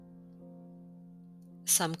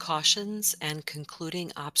Some cautions and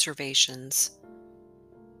concluding observations.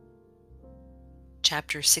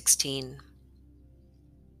 Chapter 16.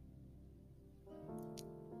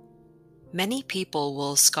 Many people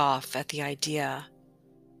will scoff at the idea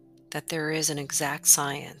that there is an exact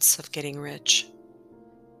science of getting rich,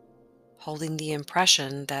 holding the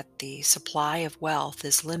impression that the supply of wealth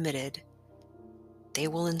is limited. They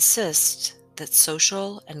will insist that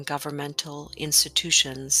social and governmental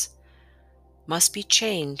institutions must be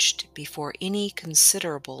changed before any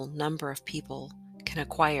considerable number of people can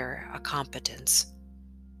acquire a competence.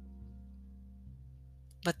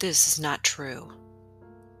 But this is not true.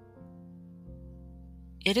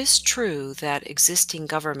 It is true that existing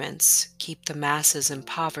governments keep the masses in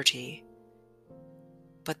poverty,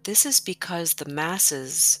 but this is because the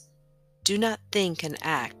masses do not think and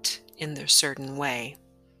act in their certain way.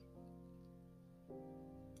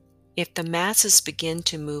 If the masses begin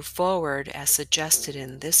to move forward as suggested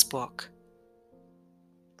in this book,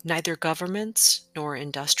 neither governments nor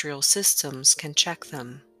industrial systems can check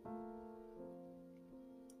them.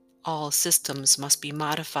 All systems must be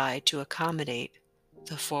modified to accommodate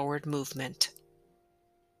the forward movement.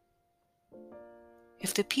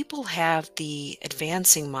 If the people have the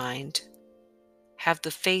advancing mind, have the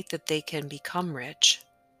faith that they can become rich,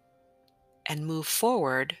 and move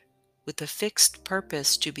forward with the fixed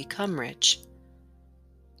purpose to become rich,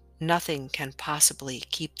 nothing can possibly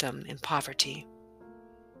keep them in poverty.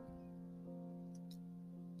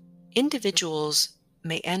 Individuals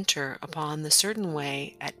may enter upon the certain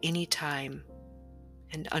way at any time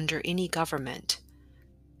and under any government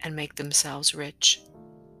and make themselves rich.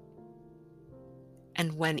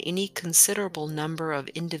 And when any considerable number of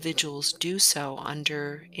individuals do so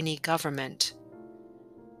under any government,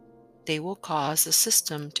 they will cause the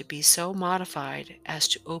system to be so modified as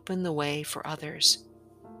to open the way for others.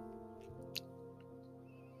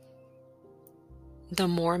 The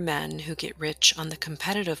more men who get rich on the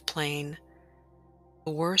competitive plane,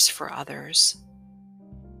 the worse for others.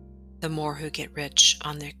 The more who get rich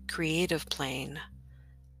on the creative plane,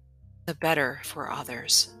 the better for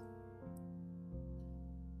others.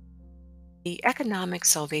 The economic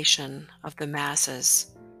salvation of the masses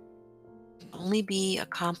can only be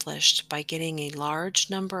accomplished by getting a large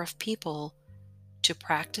number of people to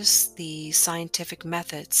practice the scientific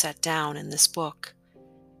method set down in this book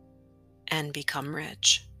and become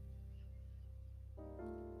rich.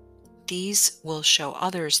 These will show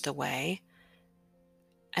others the way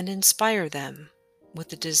and inspire them with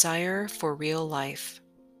the desire for real life,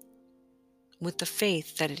 with the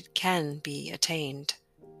faith that it can be attained,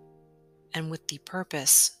 and with the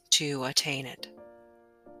purpose to attain it.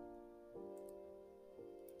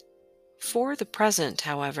 For the present,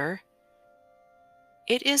 however,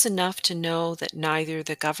 it is enough to know that neither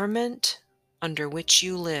the government under which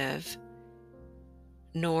you live,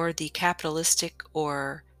 nor the capitalistic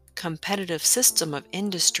or competitive system of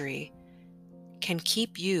industry can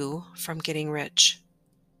keep you from getting rich.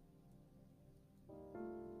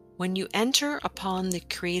 When you enter upon the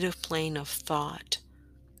creative plane of thought,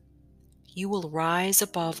 you will rise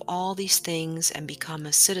above all these things and become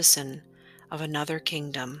a citizen of another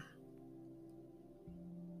kingdom.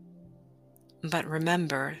 But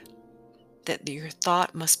remember that your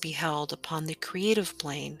thought must be held upon the creative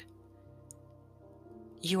plane.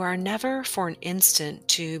 You are never for an instant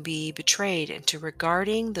to be betrayed into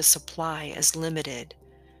regarding the supply as limited,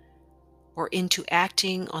 or into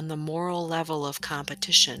acting on the moral level of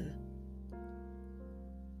competition.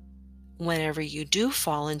 Whenever you do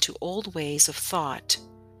fall into old ways of thought,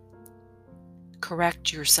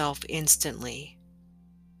 correct yourself instantly.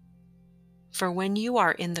 For when you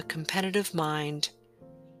are in the competitive mind,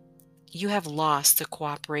 you have lost the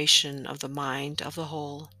cooperation of the mind of the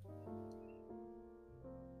whole.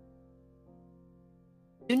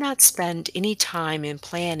 Do not spend any time in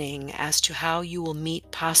planning as to how you will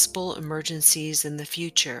meet possible emergencies in the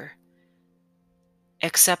future,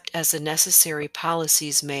 except as the necessary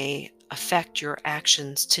policies may affect your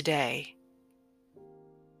actions today.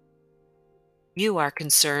 You are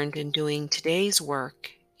concerned in doing today's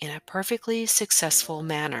work in a perfectly successful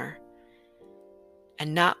manner,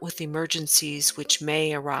 and not with emergencies which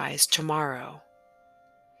may arise tomorrow.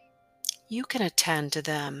 You can attend to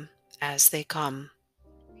them as they come.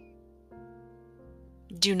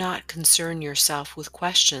 Do not concern yourself with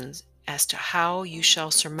questions as to how you shall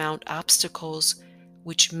surmount obstacles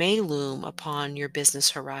which may loom upon your business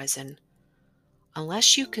horizon,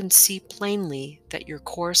 unless you can see plainly that your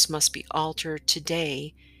course must be altered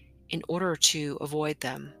today in order to avoid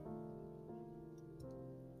them.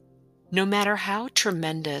 No matter how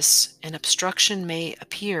tremendous an obstruction may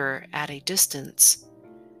appear at a distance,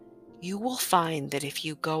 you will find that if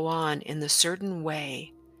you go on in the certain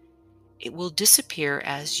way, it will disappear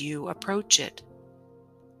as you approach it,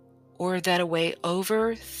 or that a way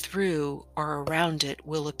over, through, or around it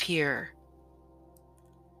will appear.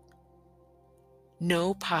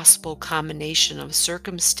 No possible combination of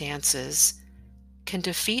circumstances can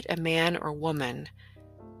defeat a man or woman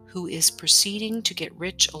who is proceeding to get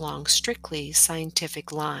rich along strictly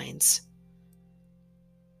scientific lines.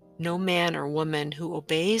 No man or woman who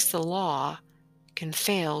obeys the law can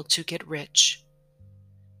fail to get rich,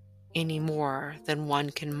 any more than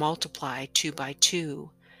one can multiply 2 by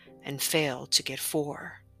 2 and fail to get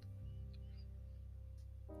 4.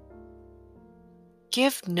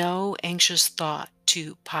 Give no anxious thought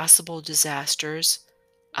to possible disasters,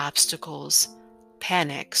 obstacles,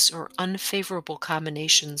 panics, or unfavorable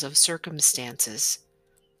combinations of circumstances.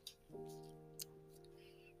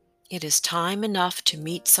 It is time enough to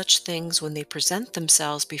meet such things when they present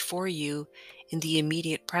themselves before you in the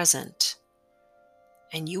immediate present,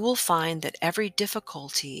 and you will find that every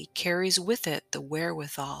difficulty carries with it the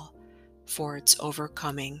wherewithal for its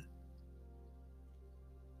overcoming.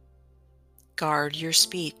 Guard your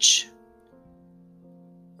speech.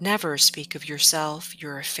 Never speak of yourself,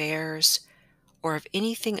 your affairs, or of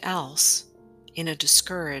anything else in a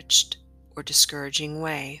discouraged or discouraging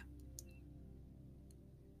way.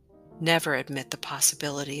 Never admit the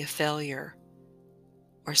possibility of failure,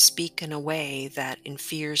 or speak in a way that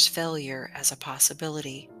infers failure as a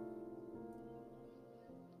possibility.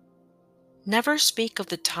 Never speak of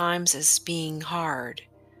the times as being hard,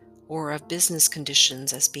 or of business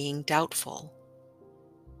conditions as being doubtful.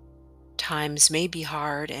 Times may be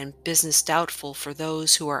hard and business doubtful for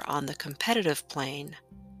those who are on the competitive plane,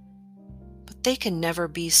 but they can never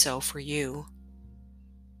be so for you.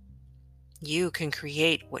 You can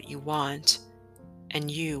create what you want, and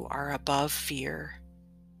you are above fear.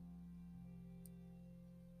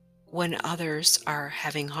 When others are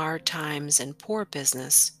having hard times and poor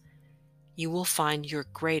business, you will find your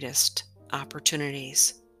greatest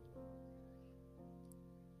opportunities.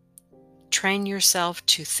 Train yourself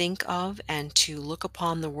to think of and to look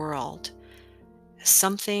upon the world as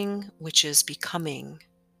something which is becoming,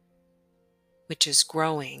 which is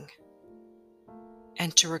growing,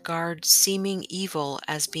 and to regard seeming evil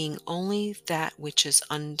as being only that which is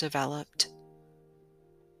undeveloped.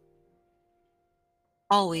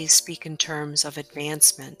 Always speak in terms of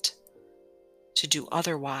advancement. To do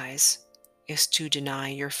otherwise is to deny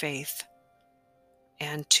your faith,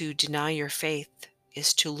 and to deny your faith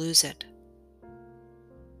is to lose it.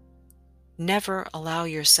 Never allow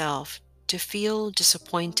yourself to feel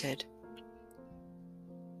disappointed.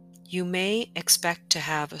 You may expect to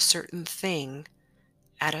have a certain thing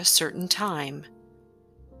at a certain time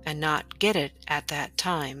and not get it at that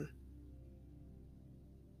time,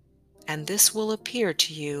 and this will appear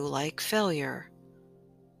to you like failure.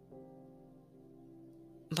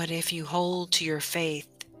 But if you hold to your faith,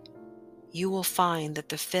 you will find that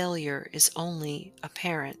the failure is only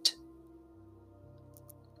apparent.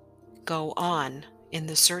 Go on in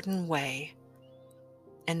the certain way,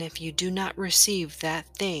 and if you do not receive that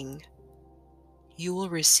thing, you will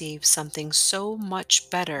receive something so much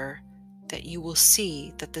better that you will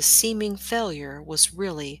see that the seeming failure was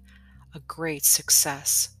really a great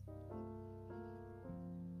success.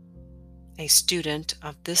 A student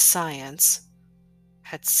of this science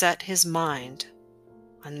had set his mind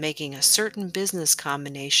on making a certain business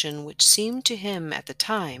combination which seemed to him at the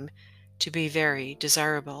time to be very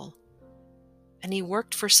desirable, and he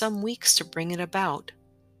worked for some weeks to bring it about.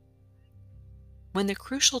 When the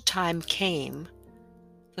crucial time came,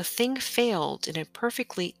 the thing failed in a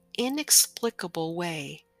perfectly inexplicable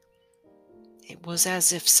way. It was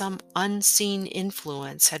as if some unseen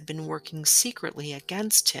influence had been working secretly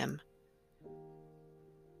against him.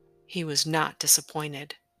 He was not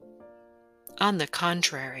disappointed. On the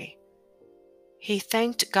contrary, he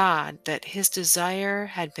thanked God that his desire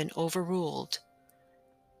had been overruled,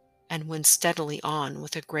 and went steadily on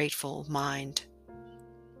with a grateful mind.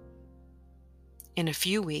 In a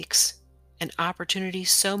few weeks, an opportunity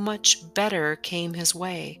so much better came his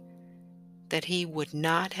way that he would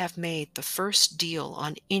not have made the first deal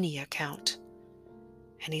on any account,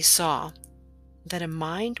 and he saw that a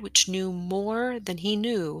mind which knew more than he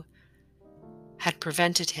knew had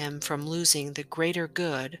prevented him from losing the greater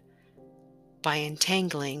good by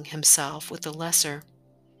entangling himself with the lesser.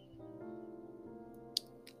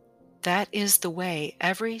 That is the way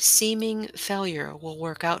every seeming failure will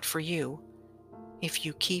work out for you if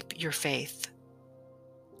you keep your faith.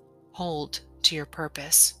 Hold to your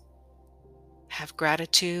purpose. Have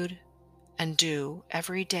gratitude and do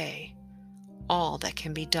every day all that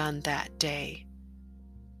can be done that day,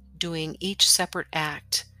 doing each separate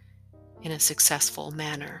act in a successful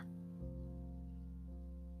manner.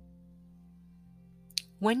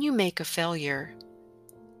 When you make a failure,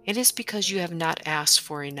 it is because you have not asked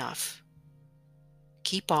for enough.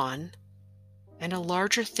 Keep on, and a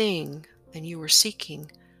larger thing than you were seeking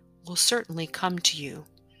will certainly come to you.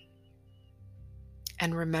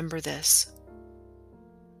 And remember this: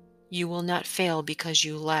 you will not fail because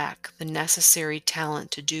you lack the necessary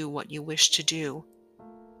talent to do what you wish to do.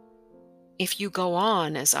 If you go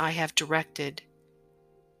on as I have directed,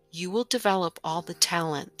 you will develop all the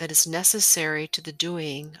talent that is necessary to the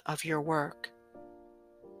doing of your work.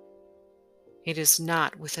 It is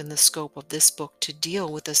not within the scope of this book to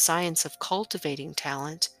deal with the science of cultivating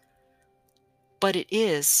talent, but it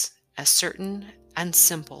is as certain and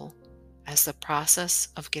simple as the process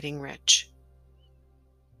of getting rich.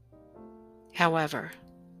 However,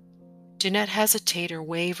 do not hesitate or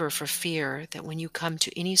waver for fear that when you come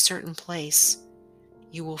to any certain place,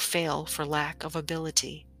 you will fail for lack of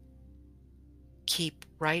ability. Keep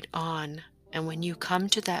right on, and when you come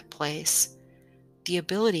to that place, the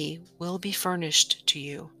ability will be furnished to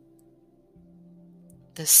you.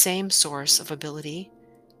 The same source of ability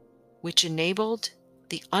which enabled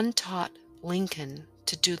the untaught Lincoln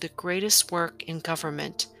to do the greatest work in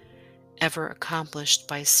government ever accomplished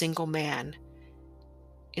by a single man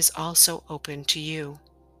is also open to you.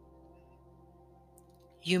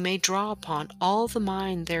 You may draw upon all the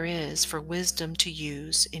mind there is for wisdom to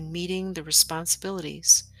use in meeting the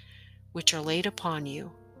responsibilities which are laid upon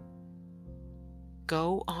you.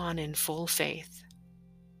 Go on in full faith.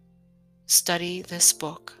 Study this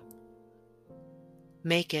book.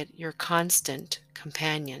 Make it your constant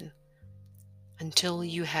companion until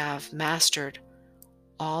you have mastered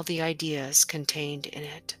all the ideas contained in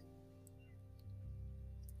it.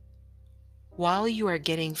 While you are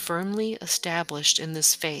getting firmly established in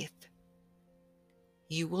this faith,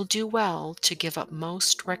 you will do well to give up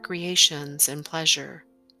most recreations and pleasure,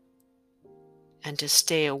 and to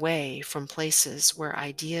stay away from places where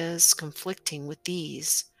ideas conflicting with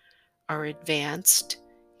these are advanced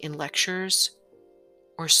in lectures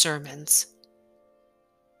or sermons.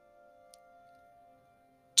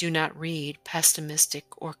 Do not read pessimistic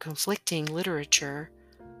or conflicting literature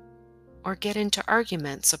or get into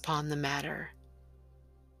arguments upon the matter.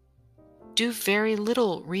 Do very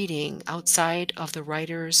little reading outside of the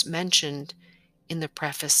writers mentioned in the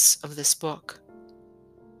preface of this book.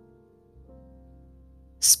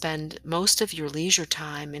 Spend most of your leisure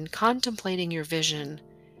time in contemplating your vision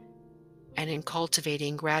and in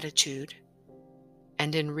cultivating gratitude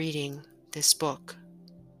and in reading this book.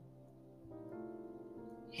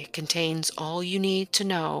 It contains all you need to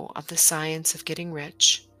know of the science of getting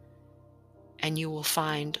rich, and you will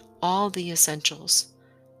find all the essentials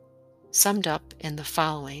summed up in the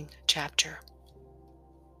following chapter.